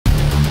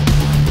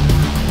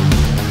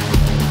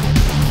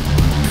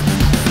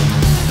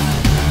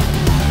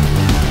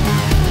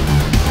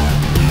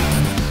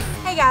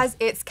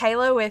it's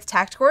Kayla with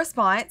Tactical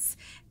Response,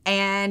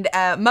 and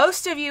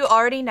most of you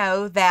already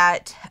know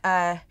that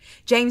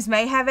James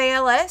may have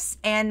ALS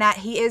and that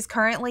he is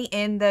currently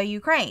in the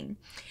Ukraine.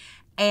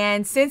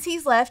 And since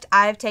he's left,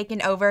 I've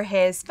taken over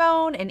his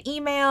phone and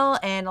email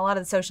and a lot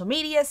of the social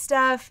media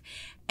stuff.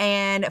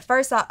 And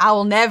first off, I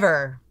will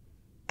never,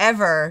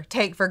 ever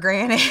take for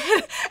granted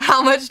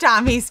how much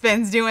time he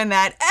spends doing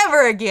that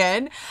ever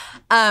again.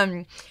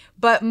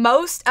 But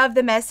most of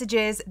the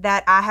messages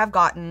that I have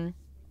gotten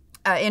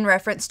in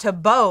reference to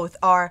both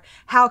are,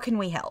 how can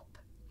we help?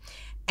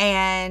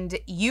 And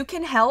you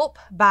can help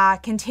by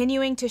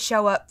continuing to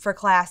show up for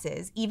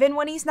classes. Even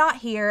when he's not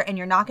here and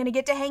you're not going to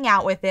get to hang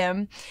out with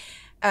him,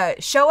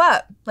 show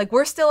up. Like,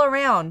 we're still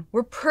around.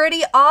 We're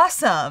pretty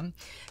awesome.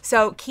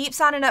 So keep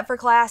signing up for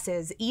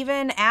classes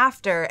even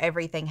after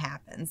everything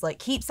happens. Like,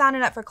 keep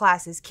signing up for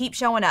classes. Keep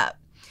showing up.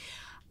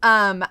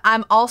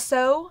 I'm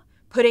also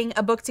putting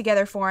a book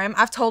together for him.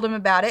 I've told him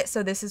about it,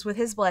 so this is with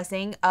his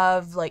blessing,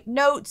 of like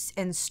notes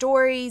and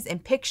stories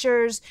and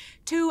pictures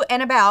to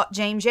and about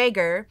James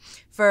Yeager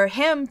for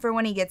him for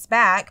when he gets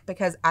back,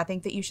 because I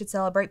think that you should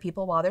celebrate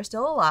people while they're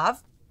still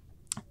alive,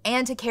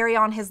 and to carry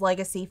on his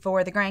legacy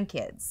for the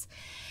grandkids.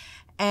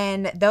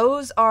 And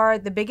those are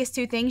the biggest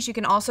two things. You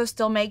can also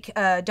still make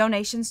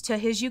donations to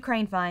his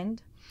Ukraine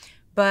fund,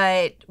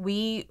 but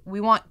we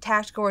want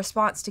Tactical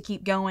Response to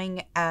keep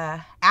going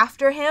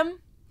after him.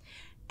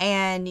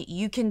 And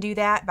you can do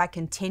that by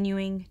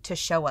continuing to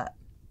show up.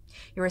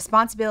 Your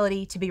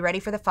responsibility to be ready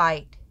for the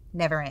fight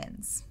never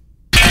ends.